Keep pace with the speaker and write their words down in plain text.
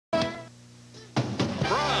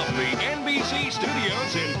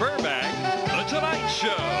Studios in Burbank, The Tonight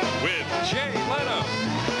Show with Jay Leno.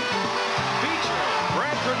 Featuring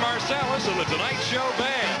Bradford Marsalis and The Tonight Show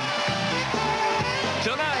Band.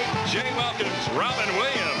 Tonight, Jay welcomes Robin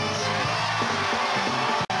Williams.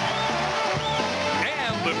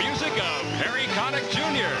 And the music of Harry Connick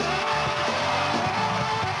Jr.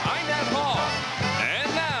 I'm Nat Hall. And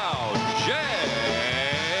now, Jay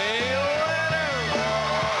Leno.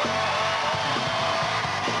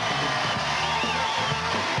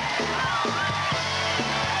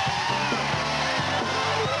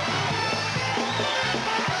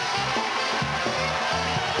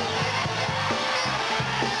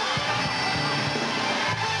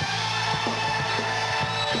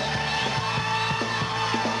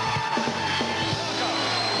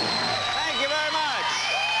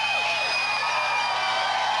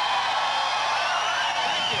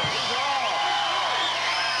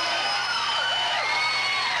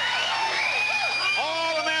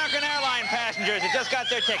 Passengers that just got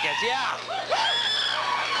their tickets, yeah.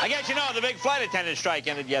 I guess you know the big flight attendant strike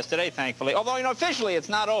ended yesterday, thankfully. Although, you know, officially it's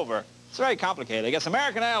not over. It's very complicated. I guess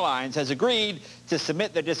American Airlines has agreed to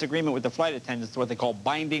submit their disagreement with the flight attendants to what they call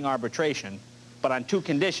binding arbitration, but on two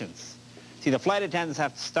conditions. See, the flight attendants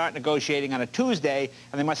have to start negotiating on a Tuesday,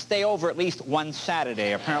 and they must stay over at least one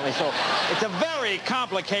Saturday, apparently. So it's a very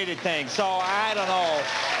complicated thing. So I don't know.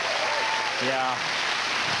 Yeah.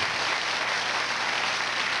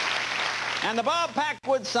 And the Bob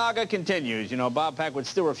Packwood saga continues. You know, Bob Packwood's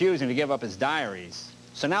still refusing to give up his diaries.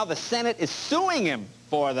 So now the Senate is suing him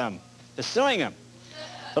for them. They're suing him.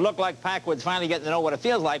 To look like Packwood's finally getting to know what it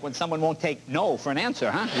feels like when someone won't take no for an answer,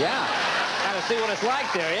 huh? Yeah. Kind of see what it's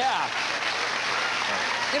like there, yeah.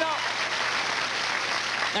 You know,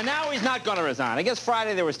 and now he's not going to resign. I guess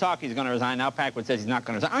Friday there was talk he's going to resign. Now Packwood says he's not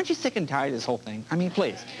going to resign. Aren't you sick and tired of this whole thing? I mean,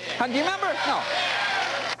 please. Do you remember? No.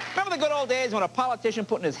 Remember the good old days when a politician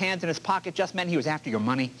putting his hands in his pocket just meant he was after your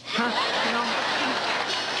money? Huh? You know?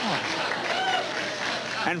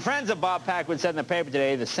 Oh. And friends of Bob Packwood said in the paper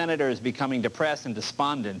today the senator is becoming depressed and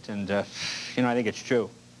despondent, and, you know, I think it's true.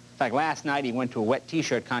 In fact, last night he went to a wet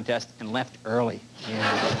T-shirt contest and left early.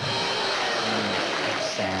 Yeah.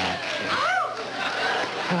 Sad.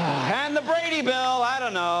 And the Brady bill, I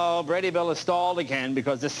don't know. Brady bill is stalled again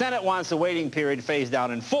because the Senate wants the waiting period phased out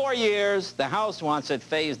in 4 years. The House wants it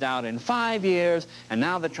phased out in 5 years. And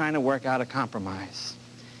now they're trying to work out a compromise.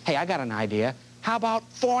 Hey, I got an idea. How about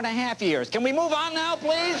 4.5 years? Can we move on now,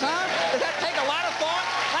 please, huh? Does that take a lot of thought?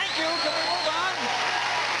 Thank you. Can we move on?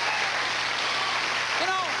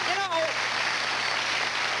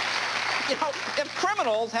 You know, if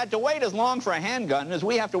criminals had to wait as long for a handgun as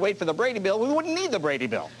we have to wait for the Brady bill, we wouldn't need the Brady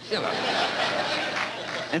bill. You know.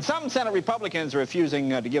 And some Senate Republicans are refusing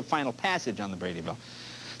to give final passage on the Brady bill.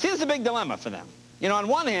 See, this is a big dilemma for them. You know, on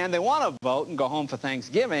one hand, they want to vote and go home for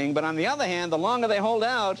Thanksgiving, but on the other hand, the longer they hold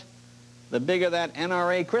out, the bigger that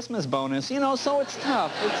NRA Christmas bonus. You know, so it's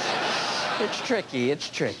tough. It's tricky. It's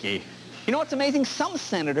tricky. You know what's amazing? Some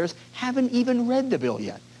senators haven't even read the bill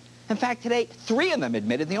yet. In fact, today, 3 of them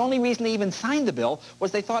admitted the only reason they even signed the bill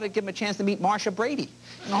was they thought it'd give them a chance to meet Marsha Brady.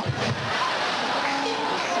 You know?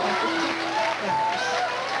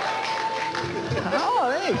 Oh,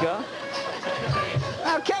 there you go.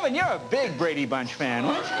 Now, Kevin, you're a big Brady Bunch fan,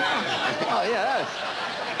 weren't you? Oh, yeah,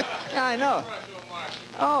 yeah, I know.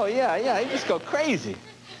 Oh, yeah, you just go crazy.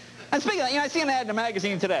 And speaking of that, you know, I see an ad in a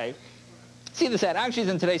magazine today. See this ad, actually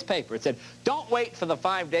it's in today's paper. It said, don't wait for the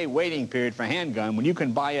 5-day waiting period for a handgun when you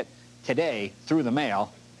can buy it today through the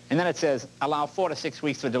mail. And then it says, allow 4 to 6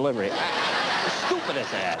 weeks for delivery. The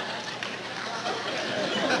stupidest ad.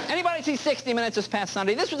 Anybody see 60 Minutes this past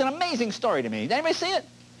Sunday? This was an amazing story to me. Did anybody see it?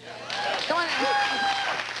 Come on.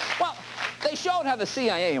 Well, they showed how the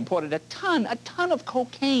CIA imported a ton of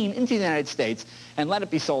cocaine into the United States and let it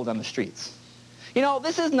be sold on the streets. You know,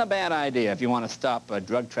 this isn't a bad idea if you want to stop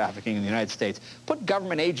drug trafficking in the United States. Put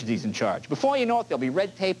government agencies in charge. Before you know it, there'll be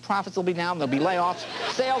red tape, profits will be down, there'll be layoffs,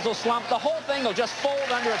 sales will slump, the whole thing will just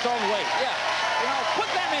fold under its own weight. Yeah, you know, put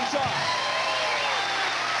them in charge.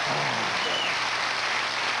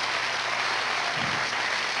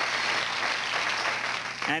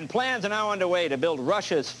 And plans are now underway to build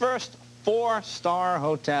Russia's first 4-star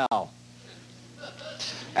hotel.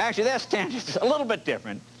 Actually, their standards are a little bit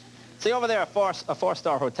different. See, over there, a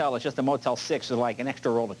 4-star hotel is just a Motel 6 with like an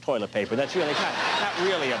extra roll of toilet paper. That's really not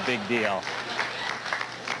really a big deal.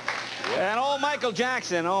 And old Michael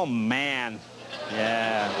Jackson, oh, man.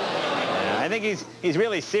 Yeah. I think he's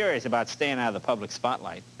really serious about staying out of the public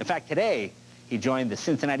spotlight. In fact, today, he joined the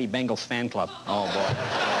Cincinnati Bengals fan club. Oh, boy. Yeah,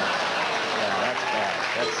 that's bad.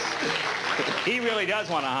 He really does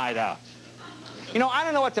want to hide out. You know, I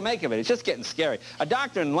don't know what to make of it. It's just getting scary. A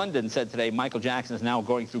doctor in London said today Michael Jackson is now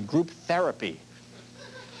going through group therapy.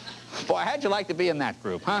 Boy, how'd you like to be in that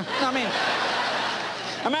group, huh? I mean,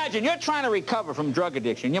 imagine you're trying to recover from drug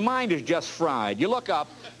addiction. Your mind is just fried. You look up,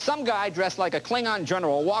 some guy dressed like a Klingon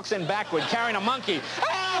general walks in backward carrying a monkey.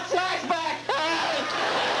 Ah, flashback!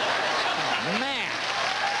 Ah! Man.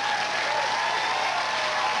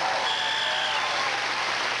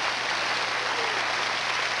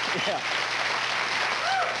 Yeah.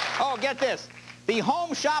 Oh, get this. The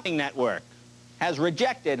Home Shopping Network has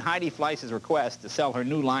rejected Heidi Fleiss's request to sell her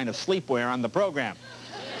new line of sleepwear on the program.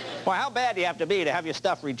 Boy, how bad do you have to be to have your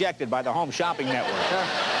stuff rejected by the Home Shopping Network,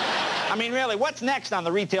 huh? I mean, really, what's next on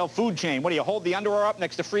the retail food chain? What, do you hold the underwear up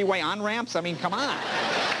next to freeway on-ramps? I mean, come on.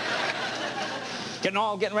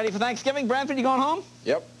 Getting ready for Thanksgiving? Bradford, you going home?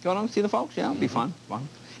 Yep. Going home to see the folks? Yeah, it'll be fun. I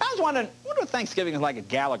was wondering, I wonder what Thanksgiving is like at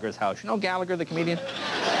Gallagher's house. You know Gallagher, the comedian?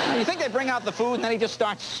 You think they bring out the food and then he just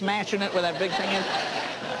starts smashing it where that big thing is?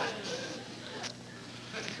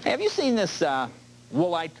 Hey, have you seen this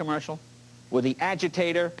Woolite commercial where the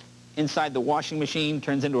agitator inside the washing machine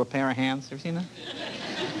turns into a pair of hands? Ever seen that?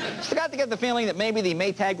 Just got to get the feeling that maybe the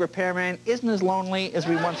Maytag repairman isn't as lonely as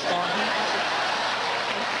we once thought.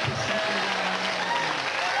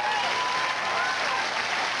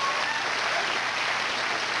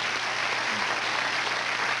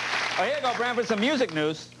 Oh, here you go, Bramford, some music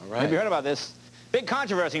news. All right. Have you heard about this? Big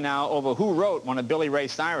controversy now over who wrote one of Billy Ray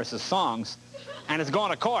Cyrus's songs, and it's going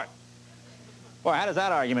to court. Boy, how does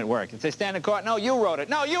that argument work? If they stand in court, no, you wrote it.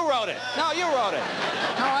 No, you wrote it. No, you wrote it.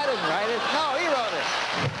 No, I didn't write it. No, he wrote it.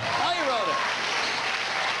 No, you wrote it.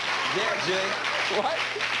 Yeah, Jay. What?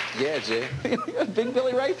 Yeah, Jay. You're a big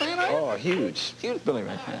Billy Ray fan, are you? Oh, huge. Huge Billy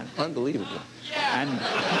Ray fan. Unbelievable. And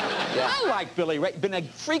I like Billy Ray. Been a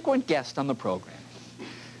frequent guest on the program.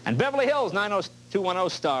 And Beverly Hills 90210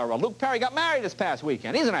 star Luke Perry got married this past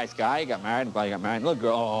weekend. He's a nice guy. He got married. I'm glad he got married. Look,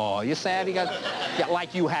 girl, oh, you sad he got... Yeah,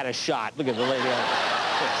 like you had a shot. Look at the lady.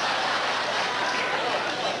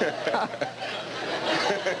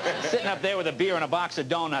 Sitting up there with a beer and a box of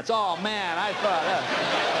donuts. Oh, man, I thought...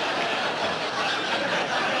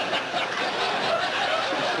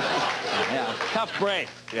 Yeah, tough break.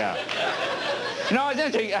 Yeah. You know, it's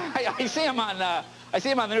interesting. I see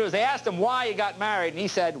him on the news. They asked him why he got married, and he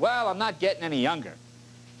said, well, I'm not getting any younger.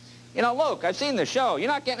 You know, Luke, I've seen the show. You're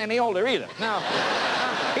not getting any older either. Now,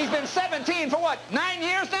 he's been 17 for what, 9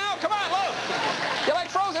 years now? Come on, Luke. You're like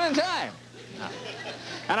frozen in time. No.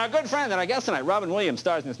 And our good friend, and I guess tonight, Robin Williams,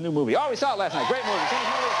 stars in this new movie. Oh, we saw it last night. Great movie.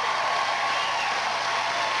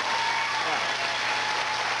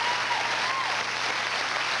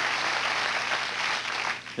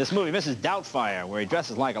 See this movie? This movie, Mrs. Doubtfire, where he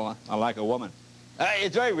dresses like a woman.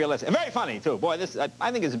 It's very realistic. And very funny, too. Boy, this, I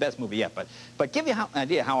think, is the best movie yet. But give you an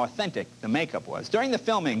idea how authentic the makeup was. During the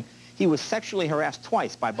filming, he was sexually harassed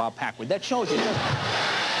twice by Bob Packwood. That shows you.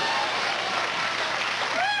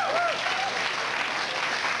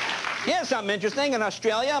 Here's something interesting. In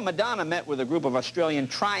Australia, Madonna met with a group of Australian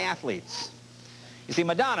triathletes. You see,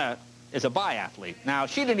 Madonna is a biathlete. Now,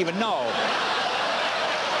 she didn't even know.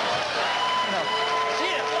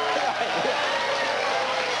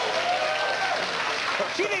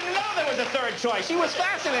 She didn't know there was a third choice. She was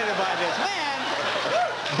fascinated by this. Man,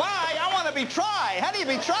 bi, I want to be tri. How do you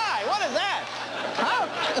be tri? What is that? How?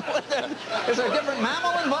 Is there a different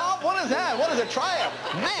mammal involved? What is that? What is a triumph?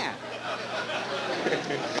 Man.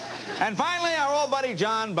 And finally, our old buddy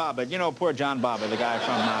John Bobbitt. You know, poor John Bobbitt, the guy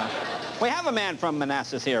from... we have a man from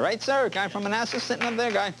Manassas here, right, sir? A guy from Manassas sitting up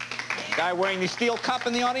there, guy wearing the steel cup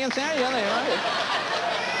in the audience there? Yeah, there, right?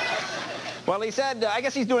 Well, he said, I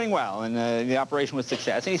guess he's doing well, and the operation was a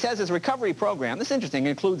success. And he says his recovery program, this is interesting,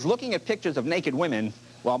 includes looking at pictures of naked women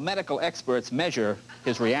while medical experts measure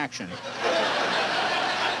his reaction.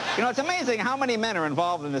 You know, it's amazing how many men are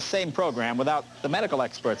involved in the same program without the medical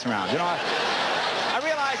experts around. You know, I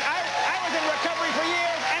realized I was in recovery for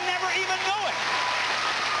years and never even knew it.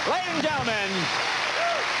 Ladies and gentlemen.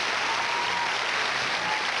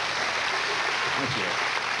 Thank you.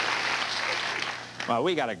 Well,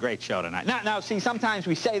 we got a great show tonight. Now, see, sometimes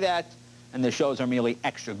we say that, and the shows are merely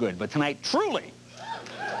extra good. But tonight, truly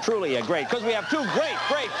a great, because we have two great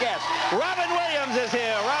guests. Robin Williams is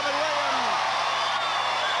here. Robin Williams.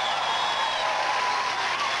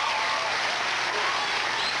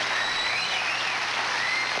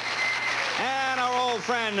 And our old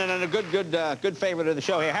friend and a good favorite of the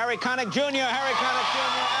show here, Harry Connick Jr. Harry Connick Jr.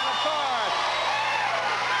 And of course,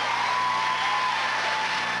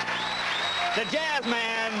 the jazz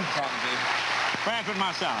man, Bradford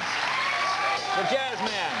Marsalis. The jazz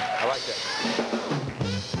man. I like that.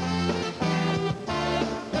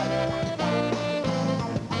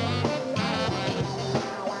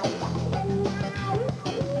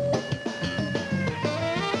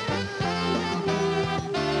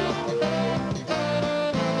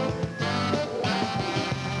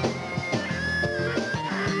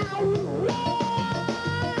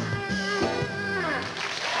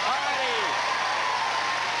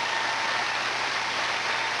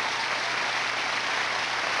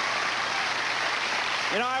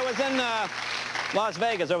 Las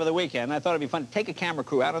Vegas over the weekend. I thought it'd be fun to take a camera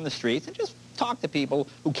crew out on the streets and just talk to people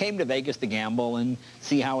who came to Vegas to gamble and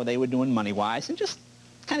see how they were doing money-wise and just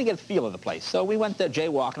kind of get a feel of the place. So we went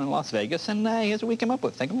jaywalking in Las Vegas, and here's what we came up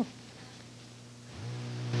with. Take a look.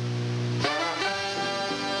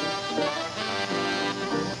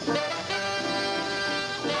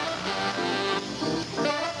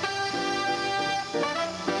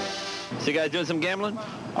 So you guys doing some gambling?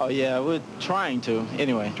 Oh, yeah, we're trying to.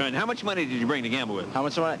 Anyway. Trying. How much money did you bring to gamble with? How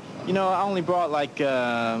much money? You know, I only brought like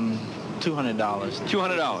 $200.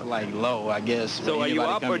 $200? Like low, I guess. So are you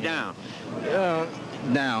up or down? Down.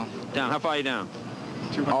 Down. How far are you down?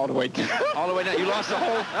 All the way down. All the way down. You lost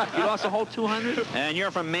the whole 200? And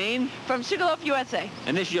you're from Maine? From Sugarloaf, USA.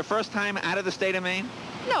 And this is your first time out of the state of Maine?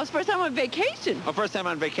 No, it's the first time on vacation. Oh, first time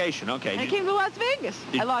on vacation. Okay. I came to Las Vegas.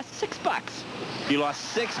 I lost $6. You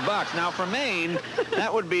lost $6. Now, for Maine,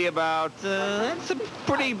 that would be about, that's a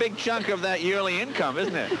pretty big chunk of that yearly income,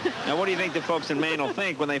 isn't it? Now, what do you think the folks in Maine will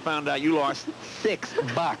think when they found out you lost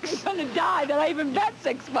 $6? I'm going to die that I even bet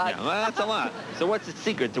 $6. Yeah, well, that's a lot. So what's the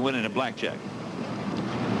secret to winning a blackjack?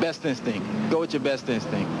 Best instinct. Go with your best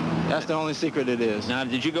instinct. That's the only secret it is. Now,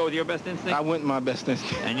 did you go with your best instinct? I went with my best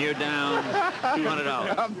instinct. And you're down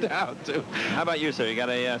 $200. I'm down, too. How about you, sir? You got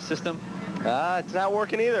a system? It's not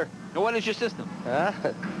working either. Now, what is your system?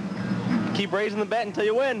 Keep raising the bet until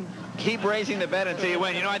you win. Keep raising the bet until you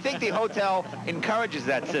win. You know, I think the hotel encourages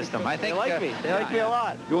that system. I think They like me. They like me a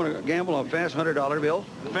lot. You want to gamble on a fast $100 bill?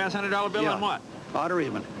 Fast $100 bill Yeah. on what? Odd or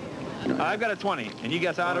even? I've got a 20, and you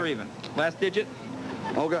guess odd or even. Last digit?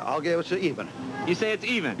 Okay, I'll give it to even. You say it's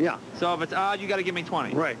even? Yeah. So if it's odd, you got to give me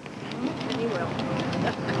 20. Right. You will.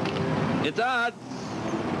 It's odd.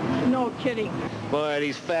 No kidding. Boy,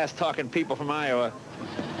 these fast-talking people from Iowa.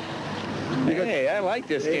 Hey, I like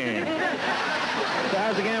this game. So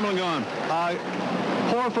how's the gambling going?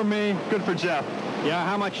 Poor for me, good for Jeff. Yeah,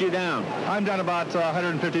 how much you down? I'm down about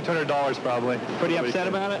 $150, $200 probably. Pretty upset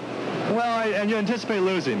about it? Well, and you anticipate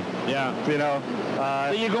losing. Yeah. You know.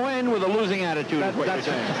 So you go in with a losing attitude, is what you're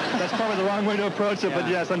saying. That's probably the wrong way to approach it, but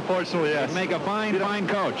Yeah. yes, unfortunately, yes. Make a fine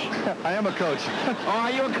coach. I am a coach. Oh,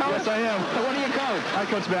 are you a coach? Yes, I am. What do you coach? I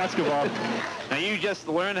coach basketball. Now, you just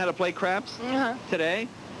learned how to play craps today?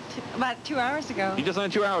 About 2 hours ago. You just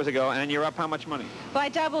learned 2 hours ago, and you're up how much money? Well, I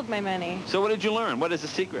doubled my money. So what did you learn? What is the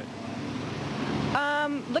secret?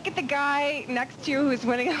 Look at the guy next to you who's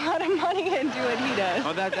winning a lot of money and do what he does.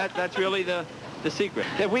 Oh, that's really the secret.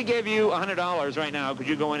 If we gave you $100 right now, could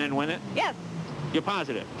you go in and win it? Yes, You're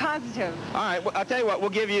positive? positive. All right, well, I'll tell you what. We'll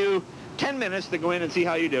give you 10 minutes to go in and see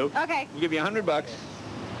how you do. Okay. We'll give you $100.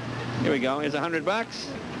 Here we go. Here's $100.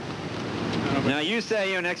 Now, you say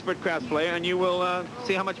you're an expert craps player, and you will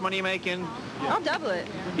see how much money you make in... I'll double it.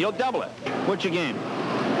 You'll double it. What's your game?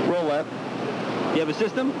 Roulette. You have a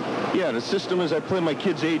system? Yeah, the system is I play my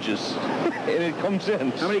kids' ages, and it comes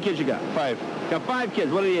in. How many kids you got? 5. Got 5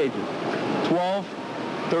 kids. What are the ages? 12,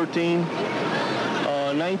 13,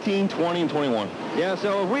 19, 20, and 21. Yeah,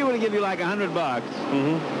 so if we were to give you like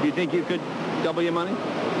 $100, do you think you could double your money?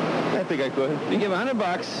 I think I could. You give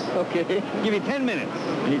 $100, okay. Give you 10 minutes,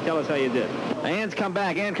 and you tell us how you did. Ann's come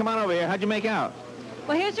back. Ann, come on over here. How'd you make out?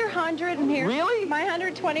 Well, here's your 100 and here's Really? my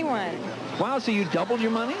 121. Wow, so you doubled your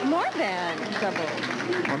money? More than double.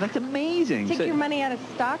 Well, that's amazing. Take So- your money out of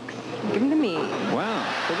stocks, give them to me. Wow.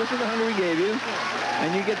 So this is the 100 we gave you,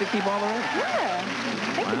 and you get to keep all the rest? Yeah.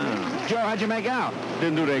 Thank you. Joe, how'd you make out?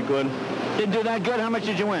 Didn't do that good. Didn't do that good. How much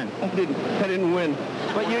did you win? I didn't win.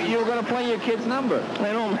 But you were going to play your kid's number.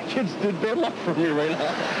 I know, my kids did bad luck for me right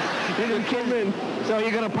now. They didn't come in. So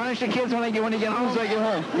you're going to punish the kids when you get home? As I get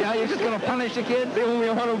home. Yeah, you're just going to punish the kids? They owe me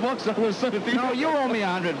 $100. I'm going to send it to you. No, you owe me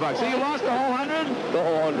 $100. So you lost the whole 100? The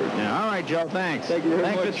whole 100. Yeah, all right, Joe, thanks. Thank you very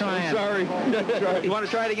Thanks much. for trying. I'm sorry. You want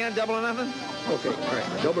to try it again, double or nothing? Okay, all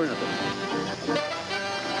right. Double or nothing.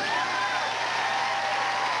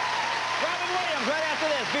 Robin Williams right after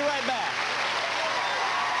this. Be right back.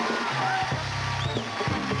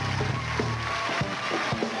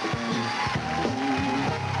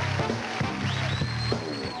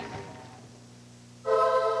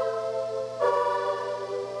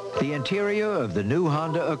 The interior of the new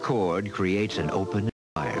Honda Accord creates an open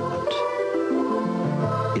environment.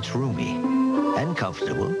 It's roomy and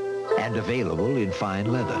comfortable and available in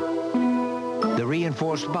fine leather. The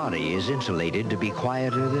reinforced body is insulated to be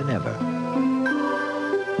quieter than ever.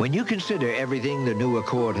 When you consider everything the new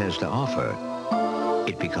Accord has to offer,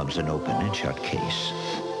 it becomes an open and shut case.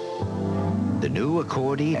 The new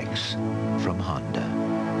Accord EX from Honda.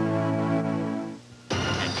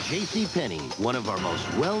 JCPenney, one of our most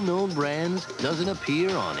well-known brands, doesn't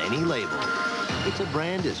appear on any label. It's a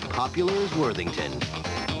brand as popular as Worthington.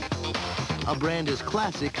 a brand as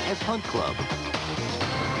classic as Hunt Club,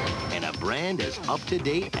 and a brand as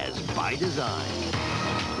up-to-date as By Design.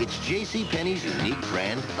 It's JCPenney's unique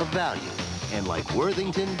brand of value. And like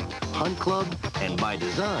Worthington, Hunt Club, and By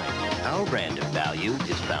Design, our brand of value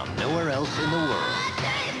is found nowhere else in the world.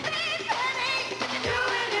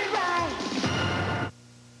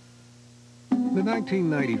 The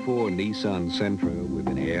 1994 Nissan Sentra with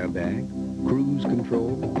an airbag, cruise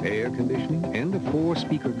control, air conditioning, and a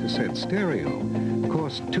 4-speaker cassette stereo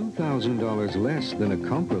cost $2,000 less than a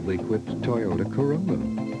comparably equipped Toyota Corolla.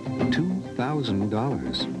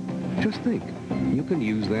 $2,000. Just think, you can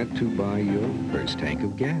use that to buy your first tank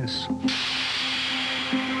of gas.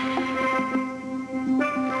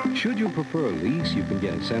 Should you prefer a lease, you can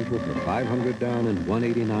get a Sentra for $500 down and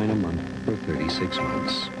 $189 a month for 36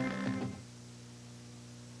 months.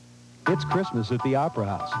 It's Christmas at the Opera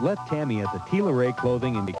House. Let Tammy at the Tila Ray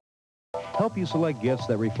Clothing and help you select gifts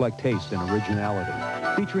that reflect taste and originality,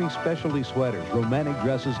 featuring specialty sweaters, romantic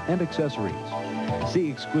dresses, and accessories.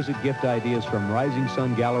 See exquisite gift ideas from Rising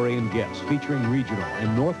Sun Gallery and Gifts, featuring regional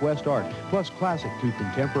and Northwest art, plus classic to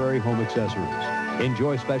contemporary home accessories.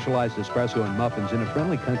 Enjoy specialized espresso and muffins in a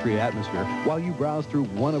friendly country atmosphere while you browse through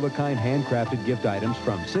one-of-a-kind handcrafted gift items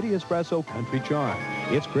from City Espresso Country Charm.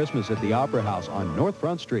 It's Christmas at the Opera House on North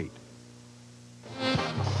Front Street.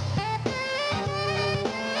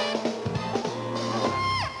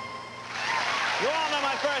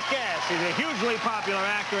 He's a hugely popular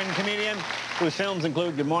actor and comedian whose films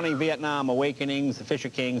include Good Morning Vietnam, Awakenings, The Fisher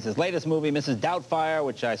Kings, his latest movie, Mrs. Doubtfire,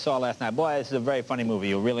 which I saw last night. Boy, this is a very funny movie.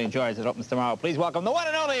 You'll really enjoy it as it opens tomorrow. Please welcome the one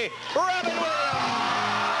and only Robin Williams!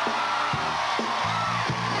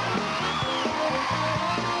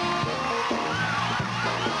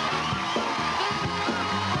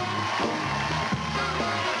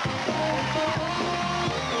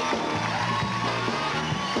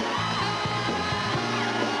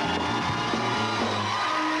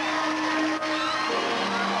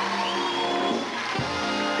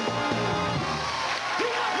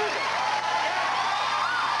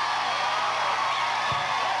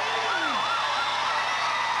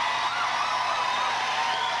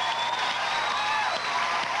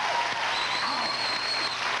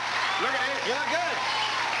 You look good.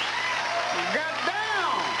 Got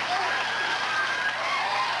down.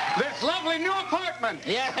 This lovely new apartment.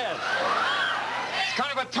 Yes. It's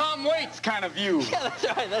kind of a Tom Waits kind of view. Yeah, that's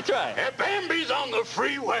right, that's right. Hey, Bambi's on the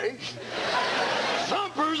freeway.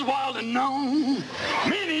 Thumper's wild and known.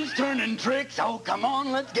 Minnie's turning tricks. Oh, come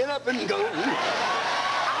on, let's get up and go.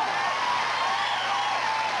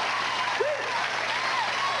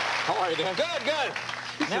 How are you, Dan? Good, good.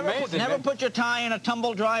 Amazing, never put your tie in a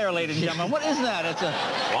tumble dryer, ladies and gentlemen. What is that? It's a...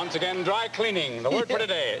 Once again, dry cleaning. The word for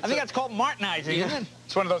today. I think that's called martinizing, isn't it?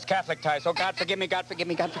 It's one of those Catholic ties. Oh, God, forgive me, God, forgive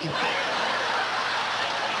me, God, forgive me.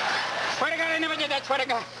 Swear to God, I never did that, swear to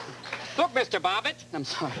God. Look, Mr. Bobbitt. I'm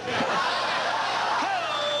sorry.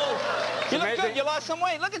 Hello! You look good. You lost some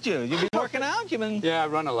weight. Look at you. You've been working out. You've been... Yeah, I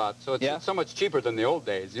run a lot, so it's so much cheaper than the old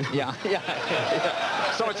days, you know? Yeah.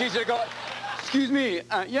 So much easier to go... Excuse me,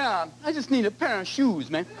 yeah, I just need a pair of shoes,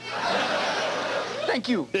 man. Thank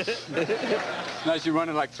you. Nice you run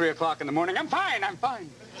at like 3 o'clock in the morning. I'm fine, I'm fine.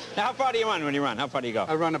 Now, how far do you run when you run? How far do you go?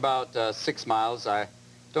 I run about 6 miles. I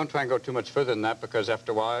don't try and go too much further than that because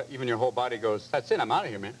after a while, even your whole body goes, that's it, I'm out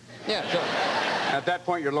of here, man. Yeah, sure. At that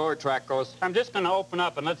point, your lower track goes, I'm just going to open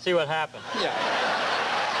up and let's see what happens. Yeah.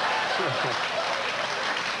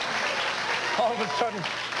 All of a sudden...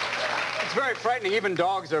 It's very frightening. Even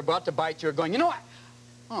dogs are about to bite you are going, you know what?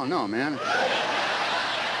 Oh, no, man.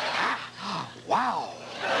 Wow.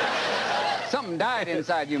 Something died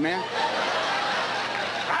inside you, man.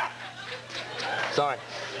 Sorry.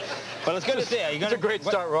 Well, it's good to see you. It's a great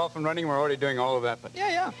start. We're off and running. We're already doing all of that. But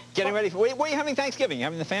yeah. Getting ready for... Where are you having Thanksgiving? You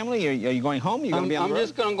having the family? Are you going home? You're going to be on the road? I'm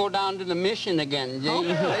just going to go down to the mission again, Jay. Oh,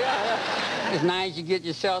 yeah. It's nice you get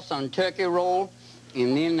yourself some turkey roll,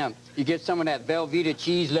 and then you get some of that Velveeta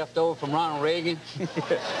cheese left over from Ronald Reagan.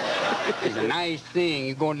 It's a nice thing.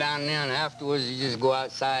 You go down there, and afterwards you just go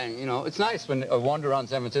outside, and, you know. It's nice when I wander around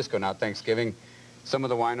San Francisco now, Thanksgiving. Some of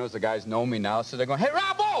the winos, the guys know me now, so they're going, hey,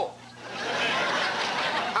 Robbo!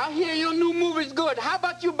 I hear your new movie's good. How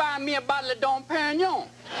about you buy me a bottle of Dom Perignon?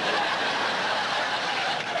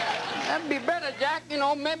 That'd be better, Jack. You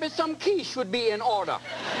know, maybe some quiche would be in order.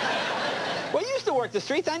 Well, you used to work the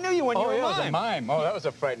streets. I knew you when you were a mime. Oh, a mime. Oh, that was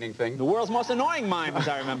a frightening thing. The world's most annoying mime, as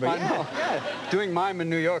I remember. I know. Yeah. Doing mime in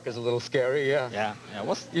New York is a little scary, yeah. Yeah.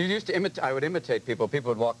 You used to imitate, I would imitate people. People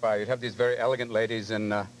would walk by. You'd have these very elegant ladies,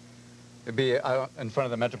 and it'd be in front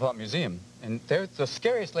of the Metropolitan Museum. And they're the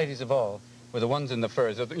scariest ladies of all were the ones in the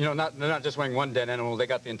furs. You know, they're not just wearing one dead animal, they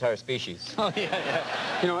got the entire species. Oh,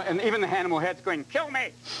 yeah. You know, and even the animal head's going, kill me!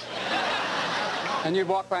 And you'd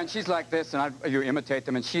walk by and she's like this, and you imitate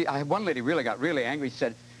them, and one lady really got really angry. She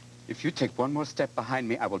said, if you take one more step behind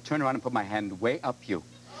me, I will turn around and put my hand way up you.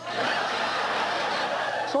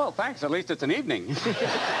 So, well, thanks, at least it's an evening. So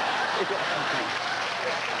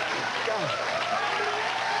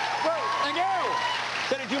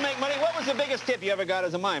did you make money? What was the biggest tip you ever got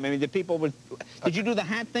as a mime? I mean, did you do the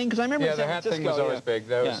hat thing? Because I remember in San the hat Francisco, thing was always big.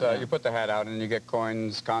 There was, yeah. you put the hat out and you get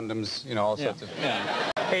coins, condoms, you know, all sorts of...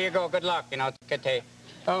 Yeah. Here you go, good luck, you know,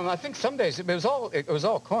 I think some days it was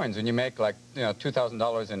all coins. When you make, like, you know,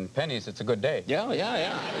 $2,000 in pennies, it's a good day.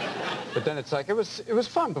 Yeah. But then it's like, it was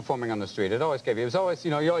fun performing on the street. It always gave you, it was always,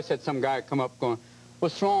 you know, you always had some guy come up going,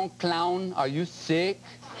 what's wrong, clown? Are you sick?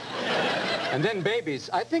 And then babies.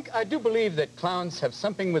 I do believe that clowns have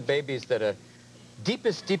something with babies that are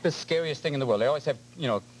deepest, scariest thing in the world. They always have, you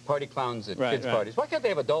know, party clowns at kids' parties. Why can't they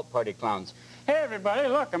have adult party clowns? Hey, everybody,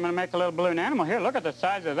 look, I'm going to make a little balloon animal here. Look at the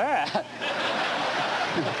size of that.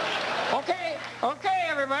 Okay,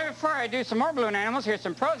 everybody, before I do some more balloon animals, here's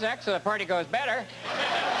some Prozac so the party goes better.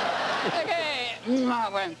 Okay.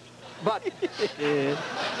 But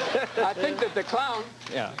I think that the clown...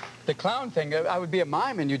 Yeah. The clown thing, I would be a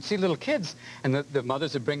mime, and you'd see little kids, and the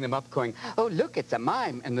mothers would bring them up going, oh, look, it's a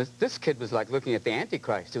mime. And this kid was like looking at the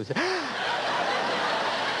Antichrist. It was...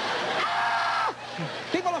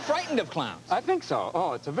 People are frightened of clowns. I think so.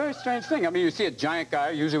 Oh, it's a very strange thing. I mean, you see a giant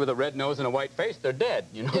guy, usually with a red nose and a white face, they're dead,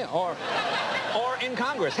 you know? Yeah, or in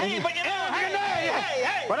Congress. Hey, but you know,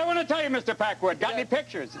 hey. What I want to tell you, Mr. Packwood, got any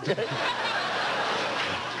pictures? Look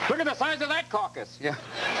at the size of that caucus. Yeah.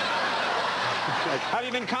 Have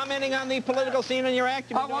you been commenting on the political scene in your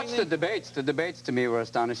act? I watched the debates. The debates to me were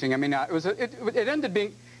astonishing. I mean, it ended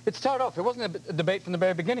being... It started off, it wasn't a debate from the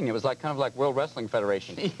very beginning. It was like kind of like World Wrestling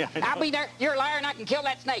Federation. Yeah, I'll be there. You're a liar and I can kill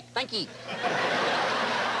that snake. Thank you.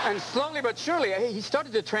 And slowly but surely, he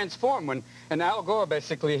started to transform when... And Al Gore,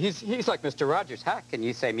 basically, he's like Mr. Rogers. How can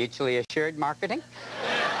you say mutually assured marketing?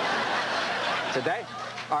 Today,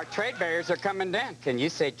 our trade barriers are coming down. Can you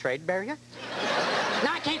say trade barrier?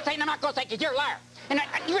 No, I can't say, and I'm not going to say, because you're a liar. And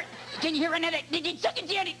can you hear another? They suck it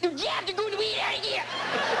down. You have to go to weed out of here.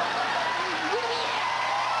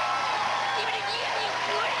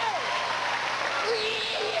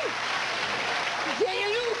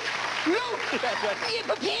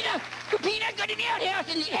 Pepina got in the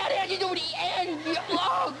outhouse, and the outhouse is over the end.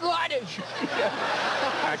 Oh, God.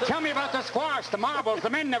 Tell me about the squash, the marbles. The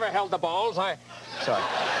men never held the balls. Sorry.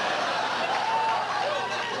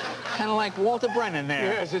 Kind of like Walter Brennan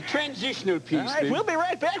there. Yeah, it's a transitional piece. All right, we'll be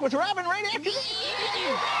right back with Robin right after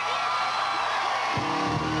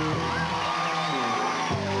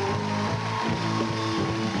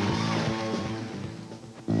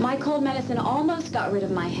My cold medicine almost got rid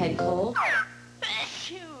of my head cold.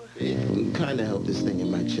 It kind of helped this thing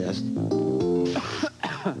in my chest.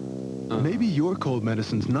 Maybe your cold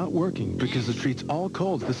medicine's not working because it treats all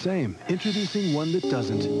colds the same. Introducing one that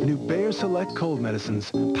doesn't. New Bayer Select Cold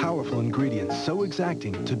Medicines. Powerful ingredients so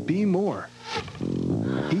exacting to be more.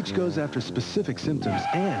 Each goes after specific symptoms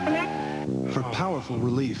and for powerful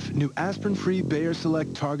relief. New aspirin-free Bayer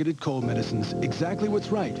Select targeted cold medicines. Exactly what's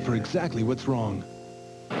right for exactly what's wrong.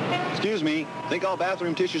 Excuse me, think all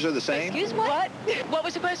bathroom tissues are the same? Excuse what? What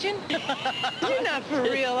was the question? You're not for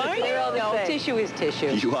real, are you? No, tissue is tissue.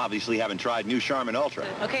 You obviously haven't tried new Charmin Ultra.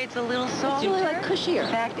 Okay, it's a little softer. It's really like cushier.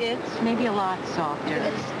 In fact, it's maybe a lot softer.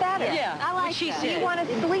 It's fatter. Yeah, I like she that. said. You want to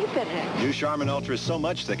sleep in it. New Charmin Ultra is so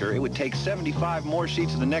much thicker, it would take 75 more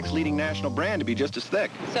sheets of the next leading national brand to be just as thick.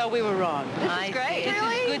 So we were wrong. This is great. This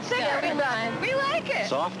is good stuff. We like it.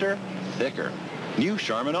 Softer, thicker. New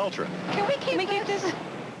Charmin Ultra. Can we keep this?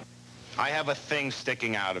 I have a thing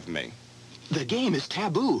sticking out of me. The game is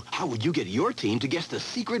taboo. How would you get your team to guess the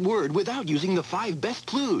secret word without using the 5 best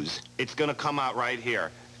clues? It's going to come out right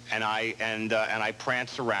here. And I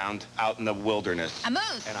prance around out in the wilderness. A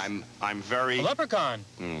moose. And I'm very... A leprechaun.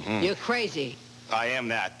 Mm-hmm. You're crazy. I am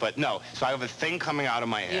that, but no. So I have a thing coming out of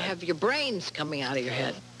my head. You have your brains coming out of your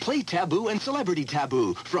head. Play Taboo and Celebrity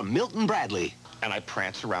Taboo from Milton Bradley. And I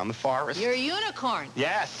prance around the forest. You're a unicorn.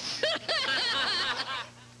 Yes.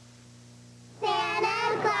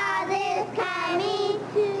 Santa Claus is coming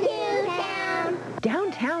to town.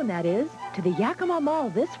 Downtown, that is, to the Yakima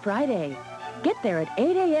Mall this Friday. Get there at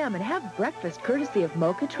 8 a.m. and have breakfast courtesy of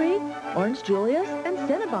Mocha Tree, Orange Julius, and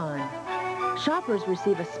Cinnabon. Shoppers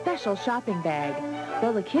receive a special shopping bag,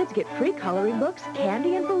 while the kids get free coloring books,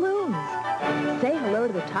 candy, and balloons. Say hello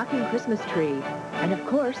to the talking Christmas tree, and of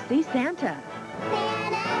course, see Santa.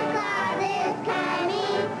 Santa Claus is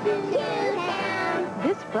coming to town.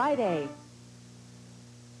 Friday.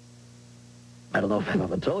 I don't know if I've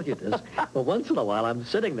ever told you this, but once in a while I'm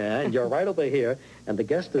sitting there, and you're right over here, and the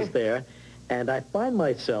guest is there, and I find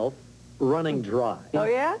myself running dry. Oh,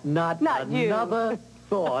 yeah? Not another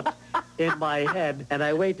thought in my head, and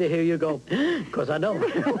I wait to hear you go, because I know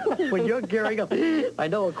when you're gearing up, I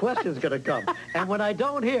know a question's going to come. And when I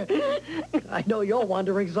don't hear, I know you're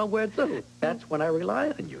wandering somewhere, too. That's when I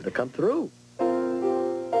rely on you to come through.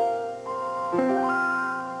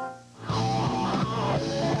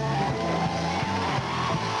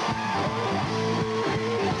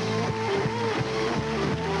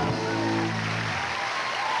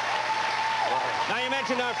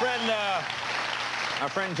 Our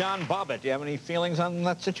friend John Bobbitt. Do you have any feelings on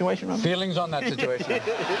that situation, Robert? Feelings on that situation?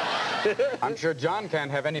 I'm sure John can't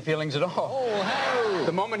have any feelings at all. Oh, how?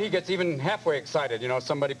 The moment he gets even halfway excited, you know,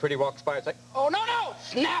 somebody pretty walks by, it's like, oh, no, no,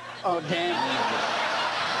 snap! Oh, damn.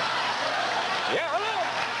 Yeah,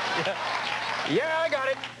 hello. Yeah, I got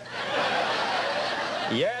it.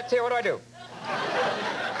 Yeah, tell you what do I do?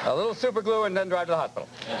 A little super glue and then drive to the hospital.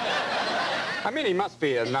 I mean, he must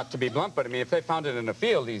be, not to be blunt, but I mean, if they found it in a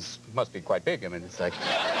field, he must be quite big. I mean, it's like...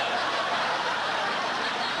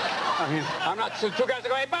 I mean, I'm not... So two guys are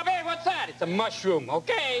going, hey, Bobby, what's that? It's a mushroom,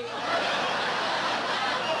 okay?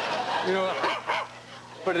 You know,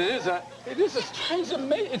 but it is a strange,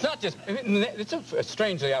 amazing... It's not just... It's a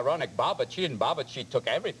strangely ironic Bobbitt. She didn't Bobbitt, she took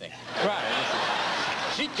everything. Right.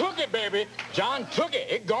 She took it, baby. John took it.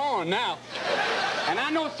 It's gone now. And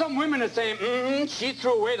I know some women are saying, she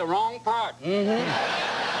threw away the wrong part. Throw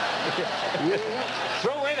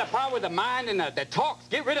away the part with the mind and the talks.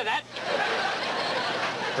 Get rid of that.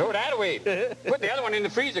 Throw that away. Put the other one in the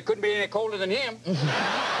freezer. Couldn't be any colder than him.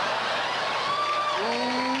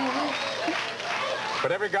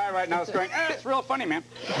 But every guy right now is going, it's real funny, man.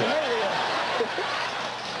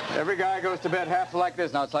 Every guy goes to bed half like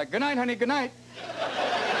this. Now it's like, good night, honey, good night.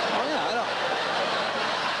 Oh, yeah, I know.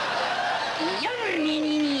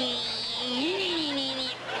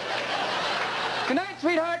 Good night,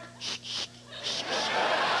 sweetheart.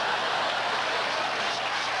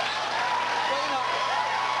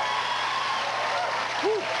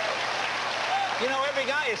 You know, every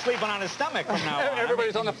guy is sleeping on his stomach from now on.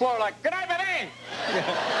 Everybody's on the floor like, good night, baby.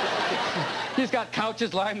 He's got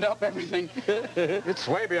couches lined up, everything. It's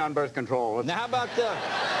way beyond birth control. Now, how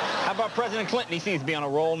about President Clinton? He seems to be on a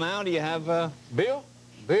roll now. Do you have... Bill?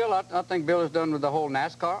 Bill, I think Bill is done with the whole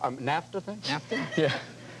NASCAR, NAFTA thing. NAFTA? Yeah.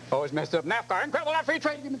 Always messed up. NAFTA, incredible, free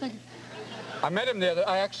trade. Give me thinking. I met him the other...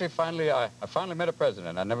 I finally met a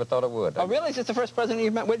president. I never thought I would. Oh, really? Is this the first president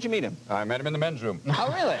you've met? Where'd you meet him? I met him in the men's room.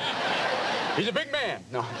 Oh, really? He's a big man.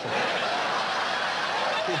 No.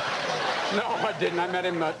 No, I didn't. I met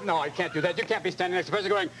him... no, I can't do that. You can't be standing next to the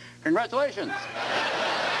president going, congratulations.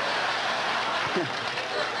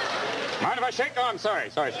 Mind if I shake? Oh, I'm sorry.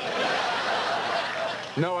 Sorry.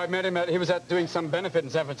 No, I met him he was doing some benefit in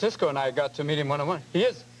San Francisco, and I got to meet him one-on-one.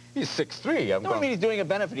 He's 6'3". I mean, he's doing a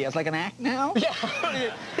benefit. He has like an act now? Yeah.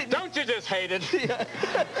 Don't you just hate it?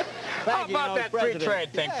 How about that free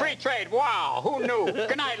trade thing? Yeah. Free trade, wow, who knew?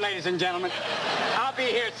 Good night, ladies and gentlemen. I'll be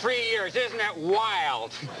here 3 years. Isn't that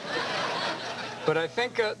wild? But I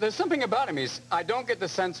think there's something about him. I don't get the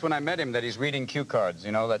sense when I met him that he's reading cue cards,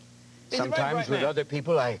 you know, that sometimes with other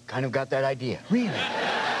people I kind of got that idea. Really?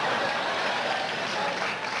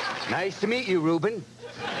 Nice to meet you, Reuben.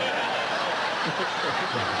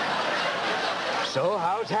 So,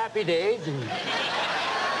 how's Happy Days? And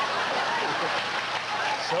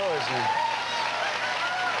so is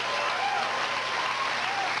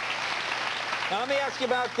Now, let me ask you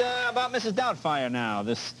about Mrs. Doubtfire now.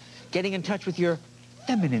 This getting in touch with your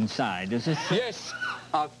feminine side. Is this... Yes,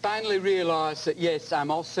 I finally realized that, yes,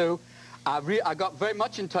 I'm also... I got very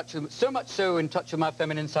much in touch with... So much so in touch with my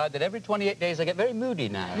feminine side that every 28 days I get very moody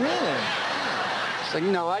now. Really? So,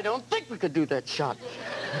 you know, I don't think we could do that shot.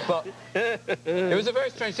 But it was a very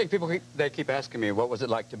strange thing. People, they keep asking me, what was it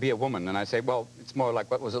like to be a woman? And I say, well, it's more like,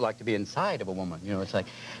 what was it like to be inside of a woman? You know, it's like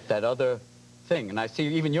that other thing. And I see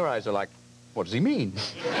even your eyes are like, what does he mean?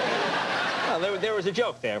 Well, there was a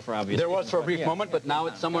joke there for obvious reasons. There was for a brief moment, but now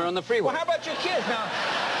it's somewhere on the freeway. Well, how about your kids now?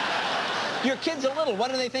 Your kids are little.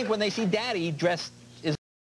 What do they think when they see Daddy dressed